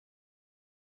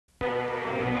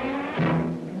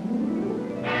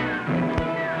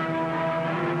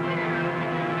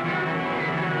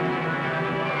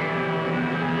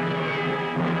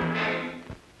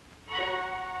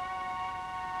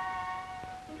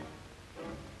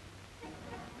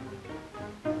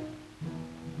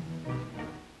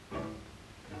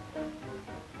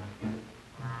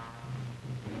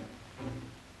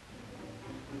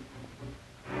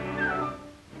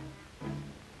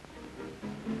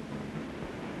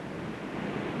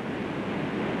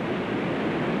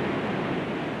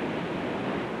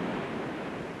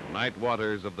Night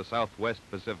waters of the Southwest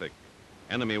Pacific,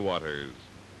 enemy waters,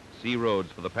 sea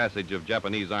roads for the passage of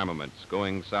Japanese armaments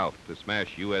going south to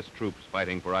smash U.S. troops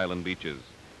fighting for island beaches.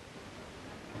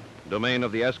 Domain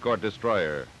of the escort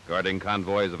destroyer, guarding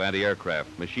convoys of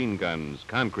anti-aircraft, machine guns,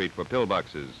 concrete for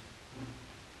pillboxes.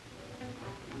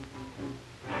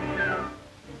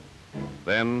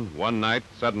 Then, one night,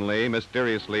 suddenly,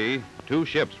 mysteriously, 2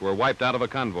 ships were wiped out of a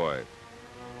convoy.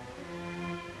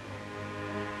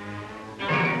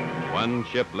 1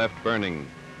 ship left burning.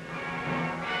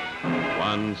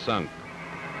 1 sunk.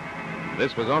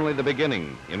 This was only the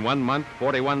beginning. In 1 month,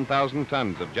 41,000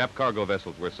 tons of Jap cargo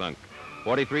vessels were sunk,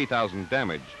 43,000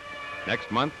 damaged.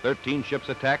 Next month, 13 ships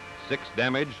attacked, 6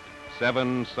 damaged,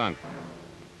 7 sunk.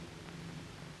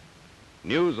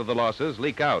 News of the losses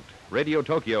leak out. Radio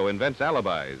Tokyo invents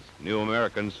alibis. New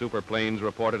American superplanes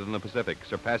reported in the Pacific,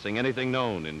 surpassing anything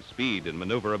known in speed and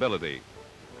maneuverability.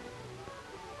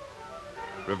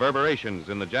 Reverberations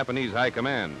in the Japanese High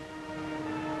Command.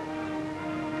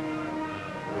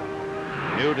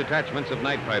 New detachments of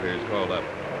night fighters called up.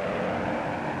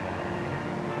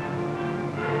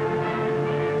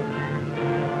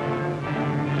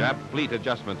 Jap fleet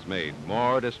adjustments made.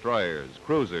 More destroyers,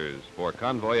 cruisers for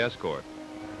convoy escort.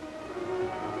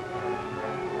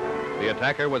 The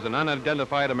attacker was an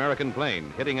unidentified American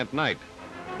plane hitting at night.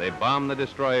 They bombed the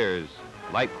destroyers,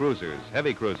 light cruisers,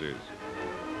 heavy cruisers.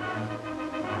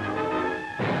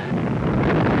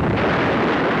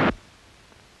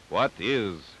 What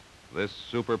is this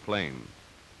super plane?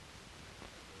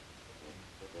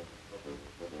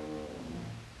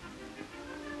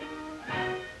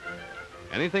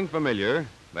 Anything familiar?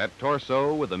 That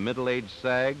torso with a middle-aged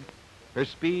sag? Her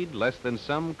speed less than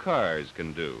some cars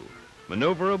can do.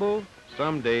 Maneuverable?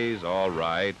 Some days all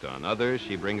right. On others,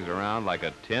 she brings around like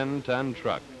a 10-ton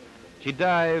truck. She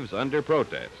dives under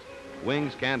protest.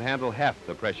 Wings can't handle half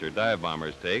the pressure dive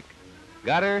bombers take.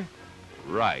 Got her?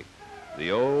 Right.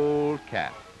 The old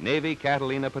Cat. Navy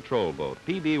Catalina patrol boat.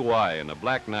 PBY in a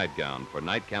black nightgown for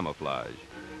night camouflage.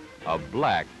 A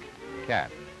black cat.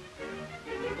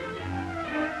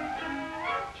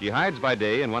 She hides by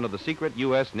day in one of the secret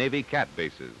U.S. Navy cat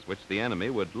bases, which the enemy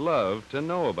would love to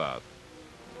know about.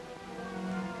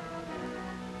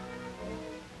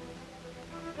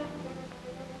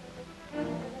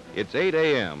 It's 8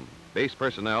 a.m. Base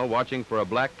personnel watching for a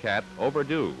black cat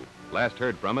overdue. Last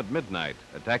heard from at midnight,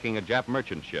 attacking a Jap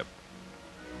merchant ship.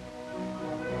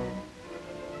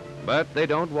 But they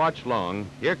don't watch long.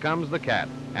 Here comes the cat,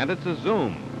 and it's a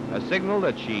zoom, a signal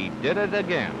that she did it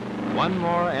again. One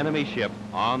more enemy ship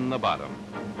on the bottom.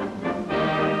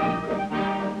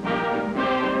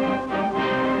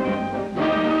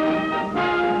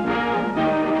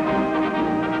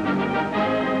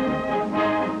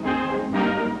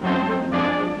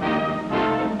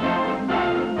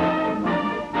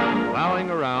 Plowing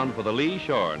around for the lee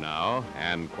shore now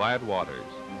and quiet waters.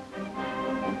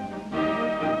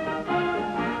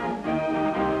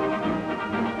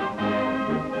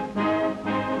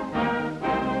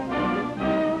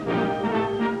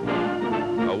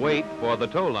 Wait for the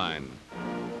tow line.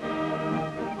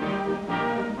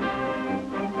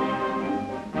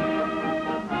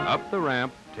 Up the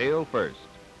ramp, tail first.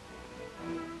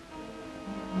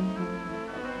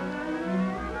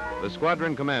 The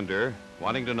squadron commander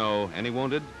wanting to know, any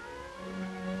wounded?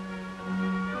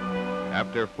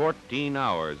 After 14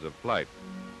 hours of flight.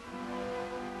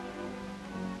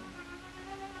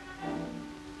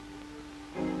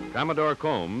 Commodore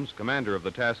Combs, commander of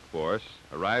the task force,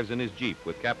 arrives in his Jeep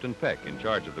with Captain Peck in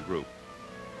charge of the group.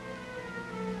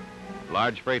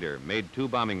 Large freighter made 2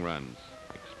 bombing runs,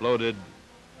 exploded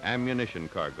ammunition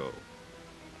cargo.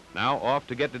 Now off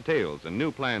to get details and new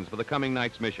plans for the coming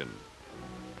night's mission.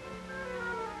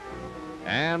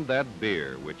 And that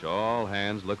beer, which all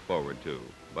hands look forward to.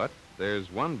 But there's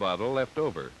 1 bottle left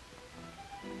over.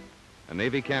 A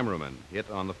Navy cameraman hit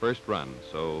on the first run,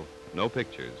 so no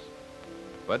pictures.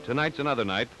 But tonight's another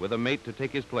night with a mate to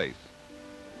take his place.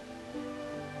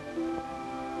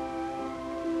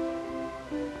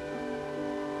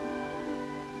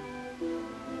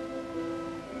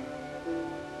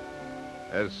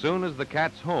 As soon as the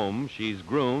cat's home, she's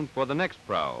groomed for the next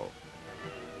prowl.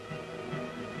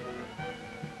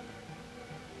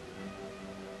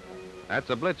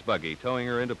 That's a blitz buggy towing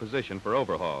her into position for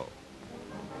overhaul.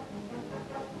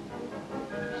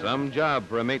 Some job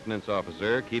for a maintenance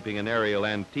officer keeping an aerial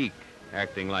antique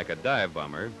acting like a dive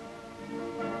bomber.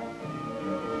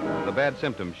 The bad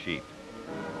symptoms sheet.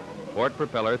 Port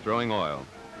propeller throwing oil.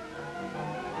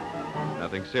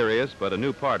 Nothing serious, but a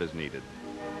new part is needed.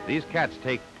 These cats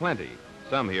take plenty.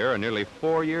 Some here are nearly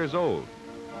 4 years old.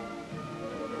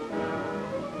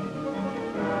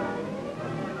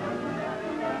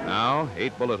 Now,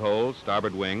 8 bullet holes,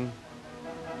 starboard wing.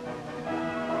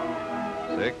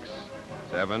 6,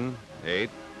 7, 8.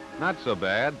 Not so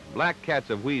bad. Black Cats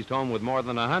have wheezed home with more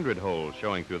than 100 holes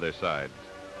showing through their sides.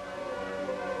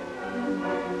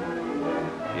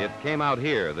 It came out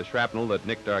here, the shrapnel that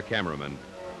nicked our cameraman.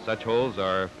 Such holes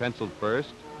are penciled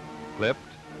first, clipped,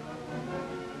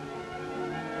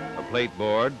 a plate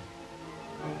board,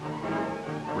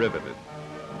 riveted.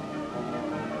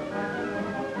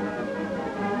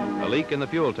 A leak in the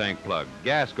fuel tank plug.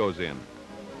 Gas goes in.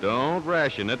 Don't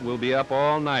ration it. We'll be up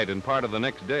all night and part of the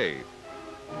next day.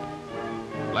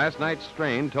 Last night's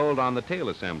strain told on the tail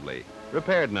assembly.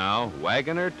 Repaired now,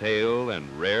 wagging her tail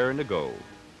and raring to go.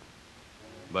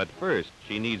 But first,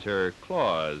 she needs her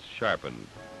claws sharpened.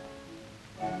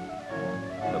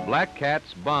 The Black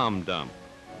Cat's bomb dump.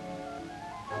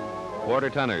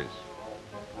 Quarter-tonners.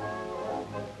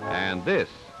 And this,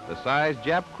 the size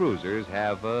Jap cruisers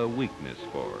have a weakness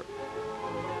for.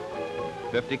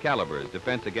 50 calibers,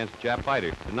 defense against Jap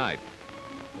fighters tonight.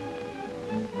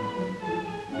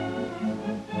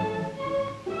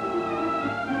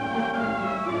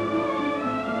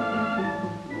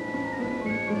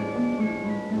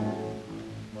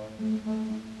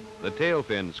 The tail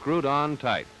fin screwed on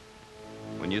tight.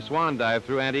 When you swan dive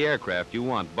through anti-aircraft, you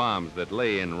want bombs that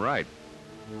lay in right.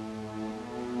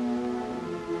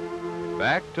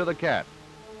 Back to the Cat.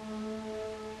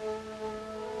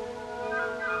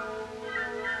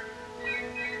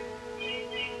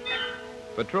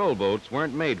 Patrol boats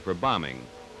weren't made for bombing.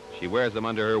 She wears them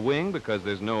under her wing because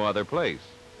there's no other place.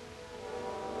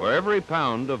 For every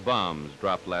pound of bombs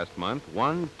dropped last month,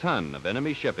 1 ton of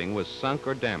enemy shipping was sunk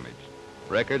or damaged.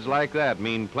 Records like that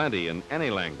mean plenty in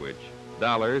any language,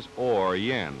 dollars or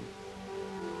yen.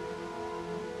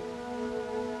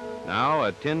 Now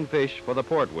a tin fish for the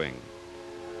port wing.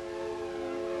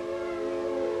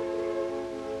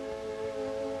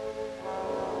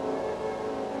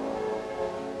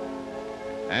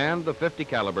 And the 50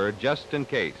 caliber just in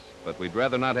case, but we'd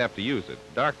rather not have to use it.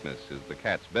 Darkness is the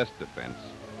Cat's best defense.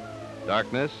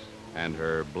 Darkness and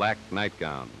her black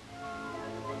nightgown.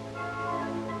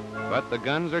 But the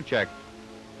guns are checked.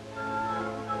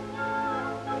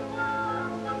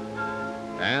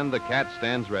 And the Cat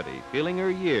stands ready, feeling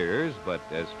her years, but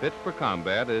as fit for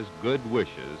combat as good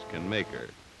wishes can make her.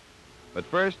 But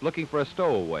first, looking for a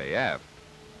stowaway aft.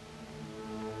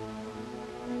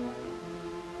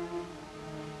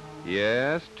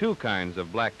 Yes, 2 kinds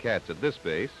of Black Cats at this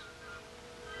base.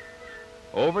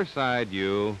 Overside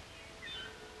you.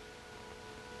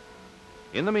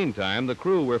 In the meantime, the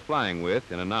crew we're flying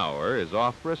with in an hour is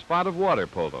off for a spot of water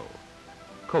polo.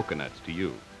 Coconuts to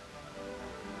you.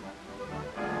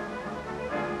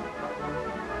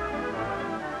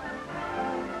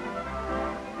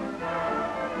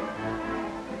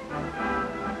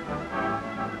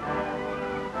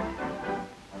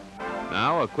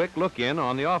 Now a quick look in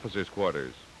on the officers'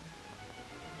 quarters.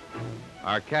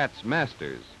 Our Cat's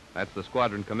masters, that's the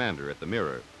squadron commander at the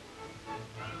mirror.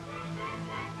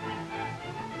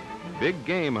 Big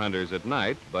game hunters at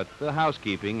night, but the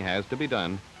housekeeping has to be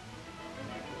done.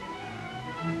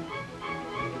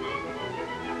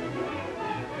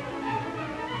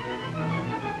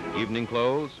 Evening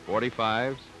clothes,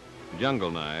 45s, jungle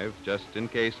knives, just in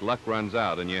case luck runs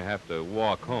out and you have to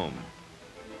walk home.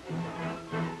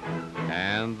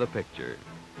 And the picture.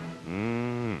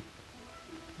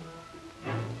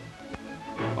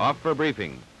 Off for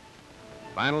briefing.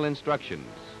 Final instructions.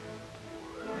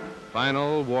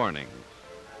 Final warnings.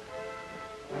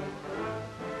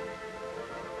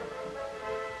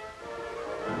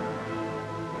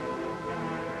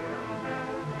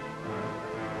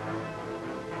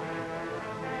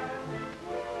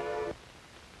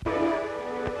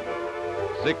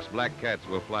 Six Black Cats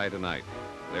will fly tonight.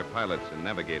 They're pilots and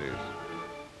navigators.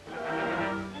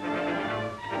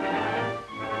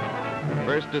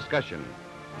 First discussion,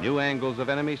 new angles of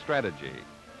enemy strategy.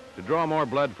 To draw more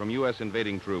blood from U.S.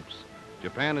 invading troops,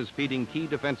 Japan is feeding key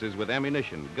defenses with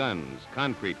ammunition, guns,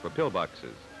 concrete for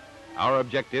pillboxes. Our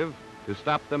objective, to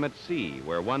stop them at sea,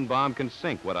 where 1 bomb can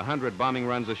sink what 100 bombing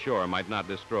runs ashore might not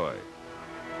destroy.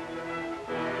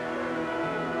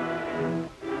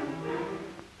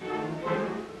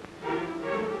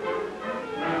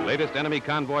 Latest enemy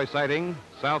convoy sighting,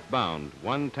 southbound,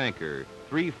 1 tanker,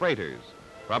 3 freighters,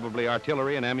 probably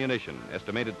artillery and ammunition,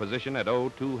 estimated position at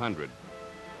 0200.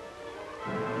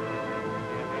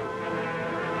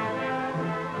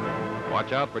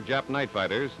 Watch out for Jap night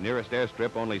fighters, nearest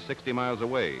airstrip only 60 miles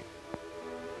away.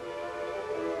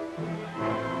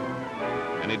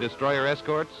 Any destroyer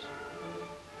escorts?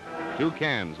 2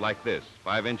 cans like this,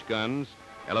 5-inch guns,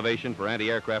 elevation for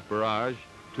anti-aircraft barrage,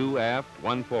 2 aft,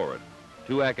 1 forward,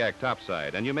 2 ack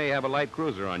topside, and you may have a light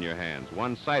cruiser on your hands,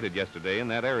 one sighted yesterday in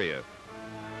that area.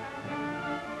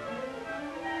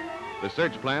 The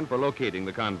search plan for locating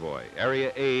the convoy.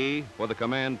 Area A for the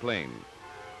command plane.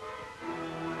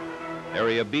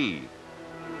 Area B.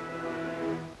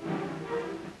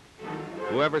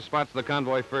 Whoever spots the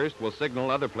convoy first will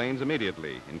signal other planes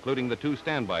immediately, including the 2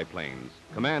 standby planes.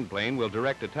 Command plane will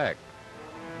direct attack.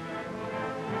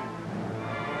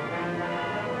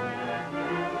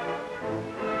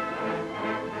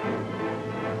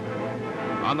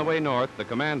 On the way north, the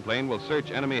command plane will search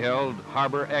enemy-held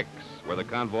Harbor X, where the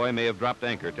convoy may have dropped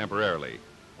anchor temporarily.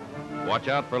 Watch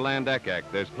out for land ack.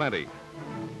 There's plenty.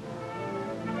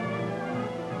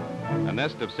 A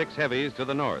nest of 6 heavies to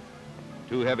the north.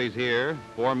 2 heavies here,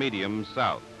 4 mediums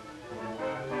south.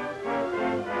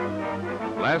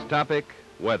 Last topic,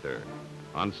 weather.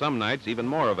 On some nights, even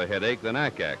more of a headache than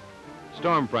ack.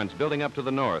 Storm fronts building up to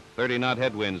the north, 30-knot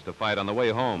headwinds to fight on the way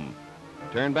home.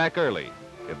 Turn back early.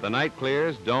 If the night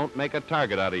clears, don't make a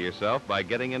target out of yourself by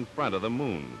getting in front of the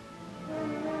moon.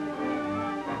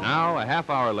 Now, a half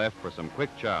hour left for some quick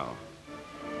chow.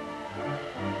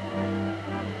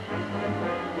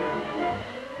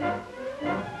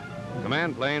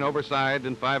 Command plane overside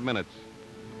in 5 minutes.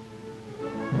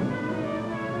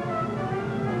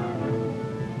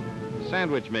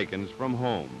 Sandwich makings from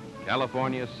home.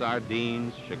 California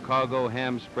sardines, Chicago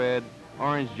ham spread,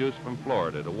 orange juice from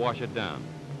Florida to wash it down.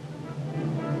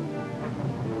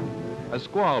 A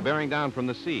squall bearing down from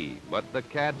the sea, but the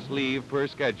cats leave per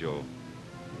schedule.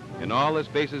 In all this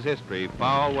base's history,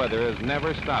 foul weather has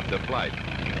never stopped a flight.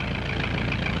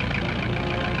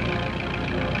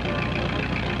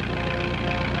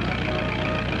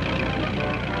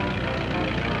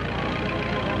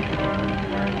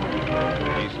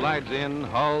 He slides in,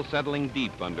 hull settling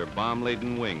deep under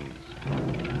bomb-laden wings.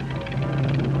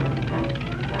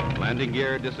 Landing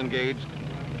gear disengaged.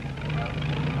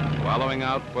 Following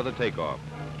out for the takeoff.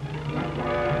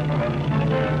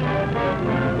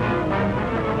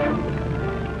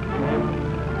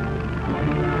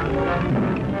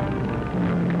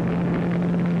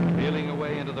 Peeling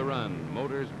away into the run,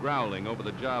 motors growling over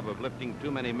the job of lifting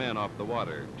too many men off the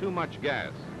water. Too much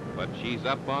gas, but she's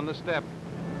up on the step.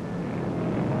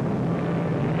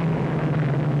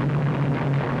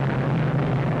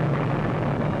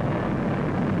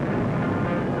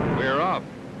 We're off.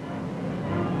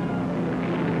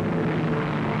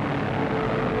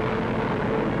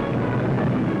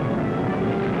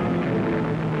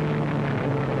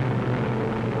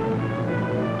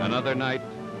 Another night,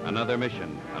 another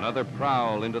mission, another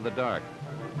prowl into the dark.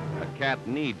 A cat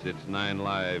needs its 9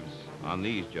 lives on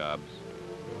these jobs.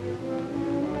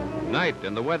 Night,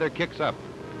 and the weather kicks up.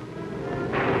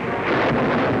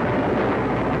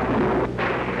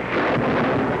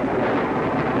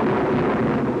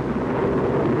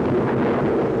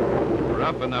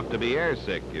 Rough enough to be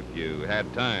airsick if you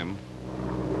had time.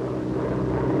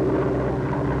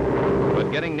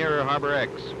 Getting nearer Harbor X,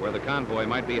 where the convoy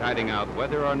might be hiding out,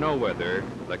 weather or no weather,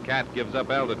 the cat gives up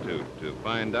altitude to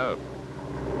find out.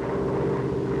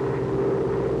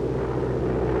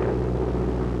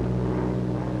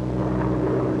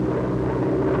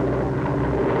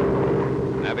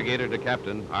 Navigator to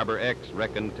captain, Harbor X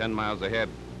reckoned 10 miles ahead.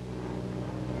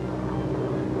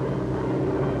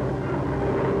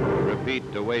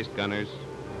 Repeat to waist gunners.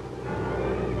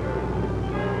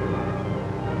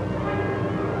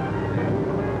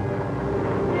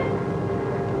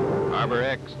 Harbor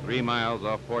X, 3 miles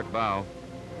off port bow.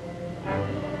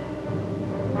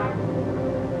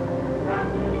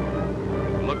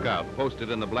 Lookout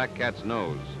posted in the Black Cat's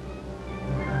nose.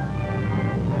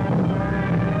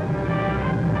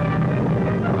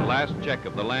 The last check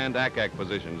of the land ack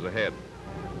positions ahead.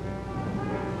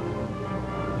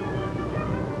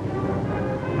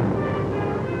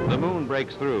 The moon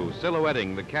breaks through,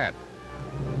 silhouetting the cat.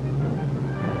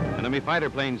 Enemy fighter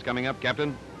planes coming up,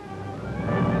 Captain.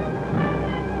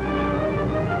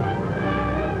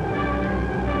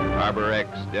 Harbor X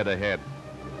dead ahead.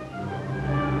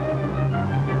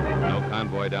 No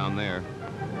convoy down there.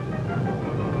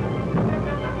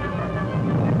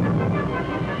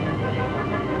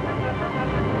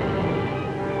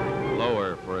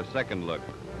 Lower for a second look.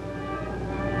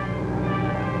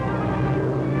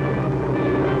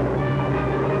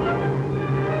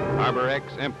 Harbor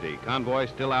X empty. Convoy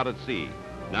still out at sea.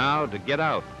 Now to get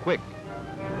out, quick.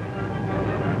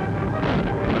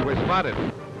 But we're spotted.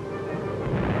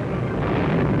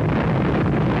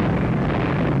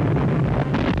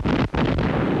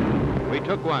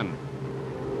 Took one.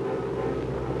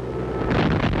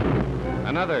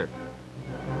 Another.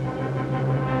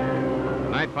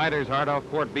 Night fighters hard off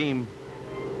port beam.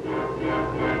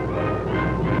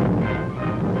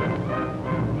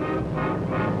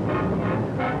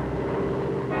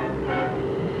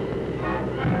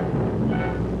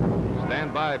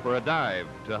 Stand by for a dive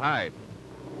to hide.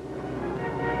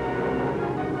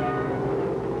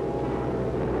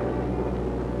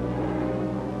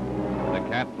 The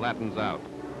Cat flattens out.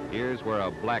 Here's where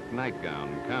a black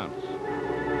nightgown counts.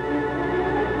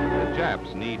 The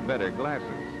Japs need better glasses.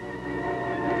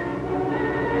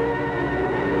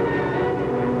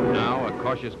 Now a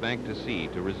cautious bank to sea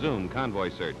to resume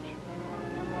convoy search.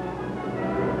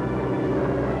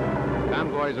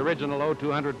 Convoy's original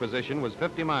O-200 position was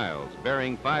 50 miles,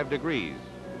 bearing 5 degrees.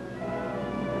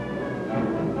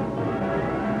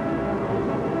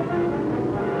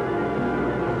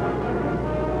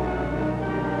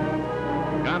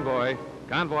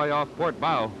 Convoy off port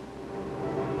bow.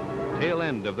 Tail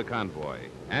end of the convoy,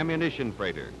 ammunition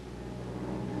freighter.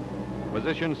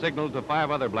 Position signaled to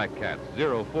 5 other Black Cats,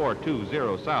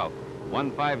 0420 south,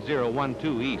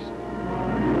 15012 east.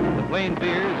 The plane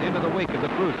veers into the wake of the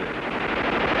cruiser.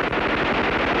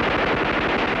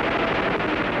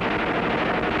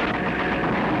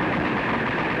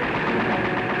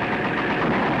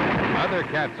 Other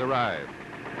Cats arrive.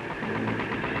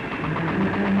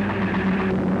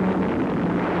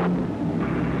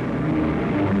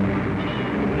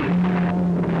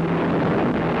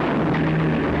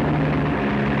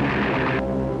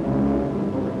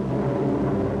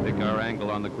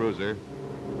 On the cruiser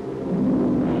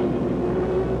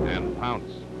and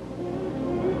pounce.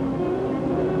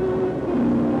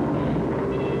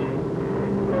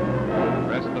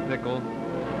 Press the pickle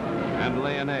and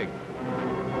lay an egg.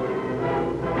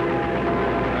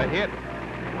 A hit.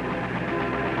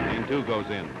 Plane 2 goes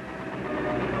in.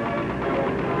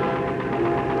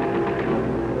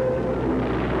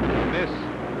 Miss.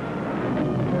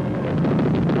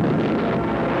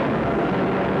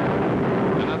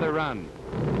 Another run.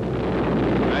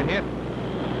 A hit.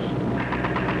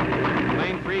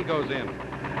 Plane 3 goes in.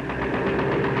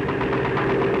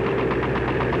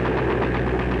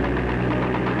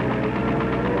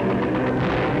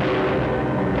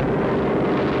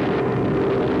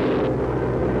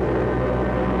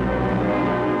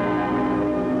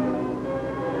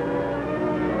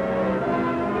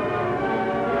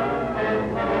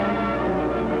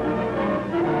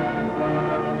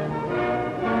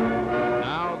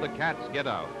 Now the Cats get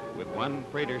out. With 1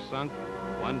 freighter sunk,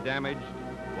 1 damaged,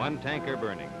 1 tanker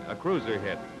burning, a cruiser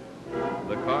hit.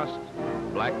 The cost,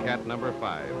 Black Cat number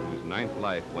 5, whose 9th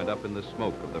life went up in the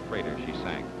smoke of the freighter she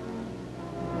sank.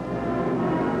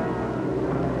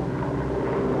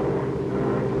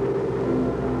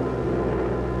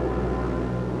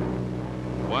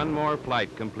 One more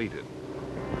flight completed.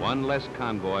 1 less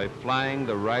convoy flying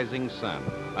the rising sun.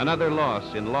 Another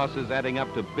loss in losses adding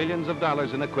up to billions of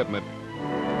dollars in equipment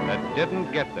that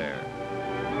didn't get there.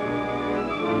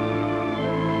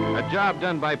 A job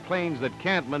done by planes that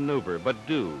can't maneuver but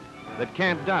do, that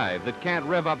can't dive, that can't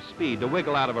rev up speed to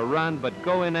wiggle out of a run but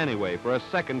go in anyway for a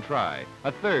second try,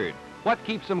 a third. What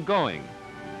keeps them going?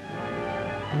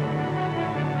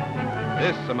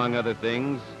 This, among other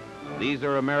things, these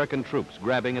are American troops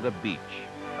grabbing at a beach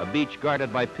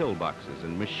guarded by pillboxes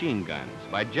and machine guns,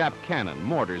 by Jap cannon,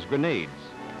 mortars, grenades.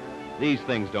 These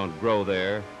things don't grow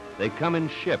there. They come in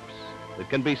ships that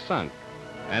can be sunk,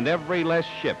 and every less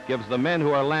ship gives the men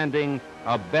who are landing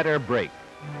a better break.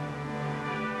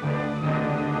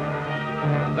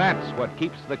 That's what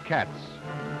keeps the Cats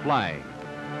flying.